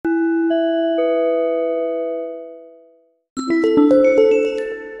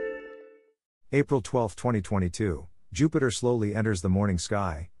April 12, 2022, Jupiter slowly enters the morning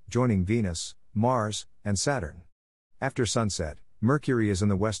sky, joining Venus, Mars, and Saturn. After sunset, Mercury is in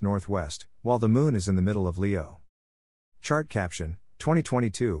the west-northwest, while the Moon is in the middle of Leo. Chart caption: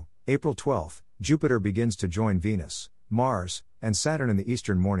 2022, April 12, Jupiter begins to join Venus, Mars, and Saturn in the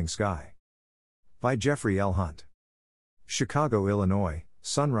eastern morning sky. By Jeffrey L. Hunt. Chicago, Illinois,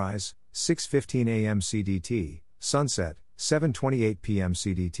 sunrise, 6:15 a.m. CDT, sunset, 7:28 p.m.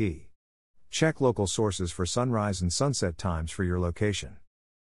 CDT. Check local sources for sunrise and sunset times for your location.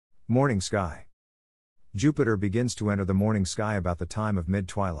 Morning sky. Jupiter begins to enter the morning sky about the time of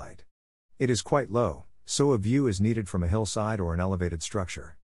mid-twilight. It is quite low, so a view is needed from a hillside or an elevated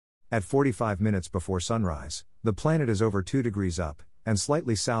structure. At 45 minutes before sunrise, the planet is over 2 degrees up, and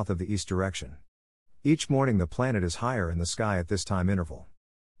slightly south of the east direction. Each morning the planet is higher in the sky at this time interval.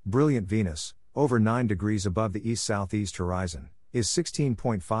 Brilliant Venus, over 9 degrees above the east-southeast horizon, is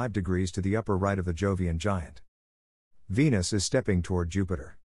 16.5 degrees to the upper right of the Jovian giant. Venus is stepping toward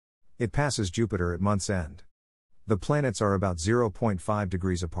Jupiter. It passes Jupiter at month's end. The planets are about 0.5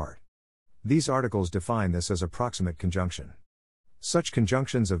 degrees apart. These articles define this as a proximate conjunction. Such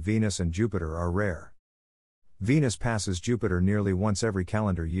conjunctions of Venus and Jupiter are rare. Venus passes Jupiter nearly once every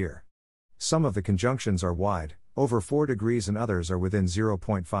calendar year. Some of the conjunctions are wide, over 4 degrees, and others are within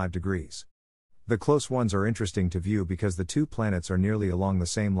 0.5 degrees. The close ones are interesting to view because the two planets are nearly along the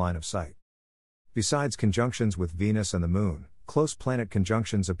same line of sight. Besides conjunctions with Venus and the Moon, close planet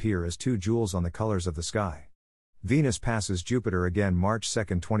conjunctions appear as two jewels on the colors of the sky. Venus passes Jupiter again March 2,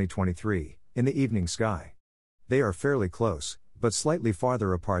 2023, in the evening sky. They are fairly close, but slightly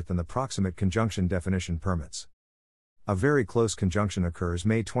farther apart than the proximate conjunction definition permits. A very close conjunction occurs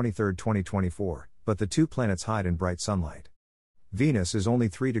May 23, 2024, but the two planets hide in bright sunlight. Venus is only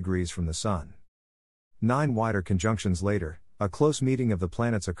 3 degrees from the Sun. 9 wider conjunctions later, a close meeting of the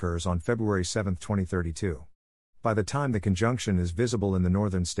planets occurs on February 7, 2032. By the time the conjunction is visible in the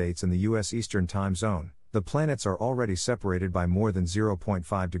northern states and the U.S. Eastern Time Zone, the planets are already separated by more than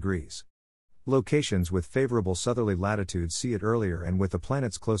 0.5 degrees. Locations with favorable southerly latitudes see it earlier and with the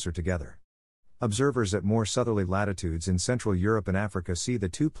planets closer together. Observers at more southerly latitudes in Central Europe and Africa see the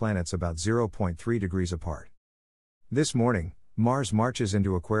two planets about 0.3 degrees apart. This morning, Mars marches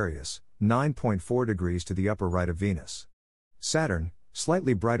into Aquarius, 9.4 degrees to the upper right of Venus. Saturn,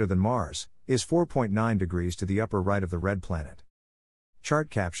 slightly brighter than Mars, is 4.9 degrees to the upper right of the red planet.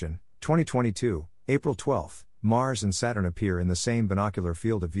 Chart caption: 2022, April 12, Mars and Saturn appear in the same binocular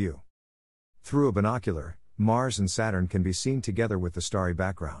field of view. Through a binocular, Mars and Saturn can be seen together with the starry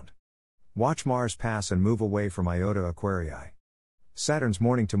background. Watch Mars pass and move away from Iota Aquarii. Saturn's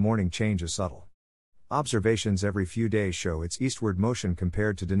morning-to-morning change is subtle. Observations every few days show its eastward motion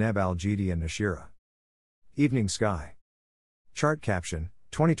compared to Deneb Algedi and Nashira. Evening sky. Chart caption: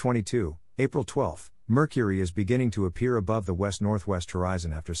 2022, April 12, Mercury is beginning to appear above the west-northwest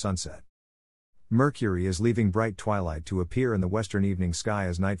horizon after sunset. Mercury is leaving bright twilight to appear in the western evening sky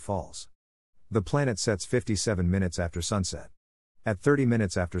as night falls. The planet sets 57 minutes after sunset. At 30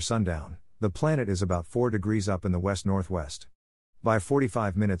 minutes after sundown, the planet is about 4 degrees up in the west-northwest. By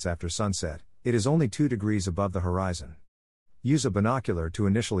 45 minutes after sunset, it is only 2 degrees above the horizon. Use a binocular to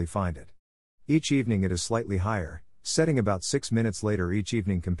initially find it. Each evening it is slightly higher, setting about 6 minutes later each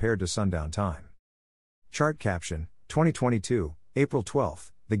evening compared to sundown time. Chart caption: 2022, April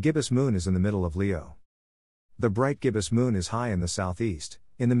 12, the gibbous moon is in the middle of Leo. The bright gibbous moon is high in the southeast,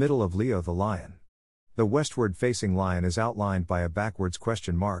 in the middle of Leo the lion. The westward-facing lion is outlined by a backwards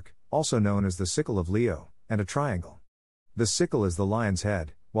question mark, also known as the sickle of Leo, and a triangle. The sickle is the lion's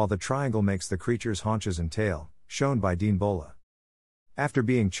head, while the triangle makes the creature's haunches and tail, shown by Dean Bola. After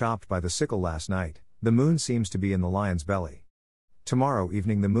being chopped by the sickle last night, the moon seems to be in the lion's belly. Tomorrow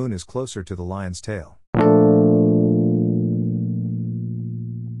evening the moon is closer to the lion's tail.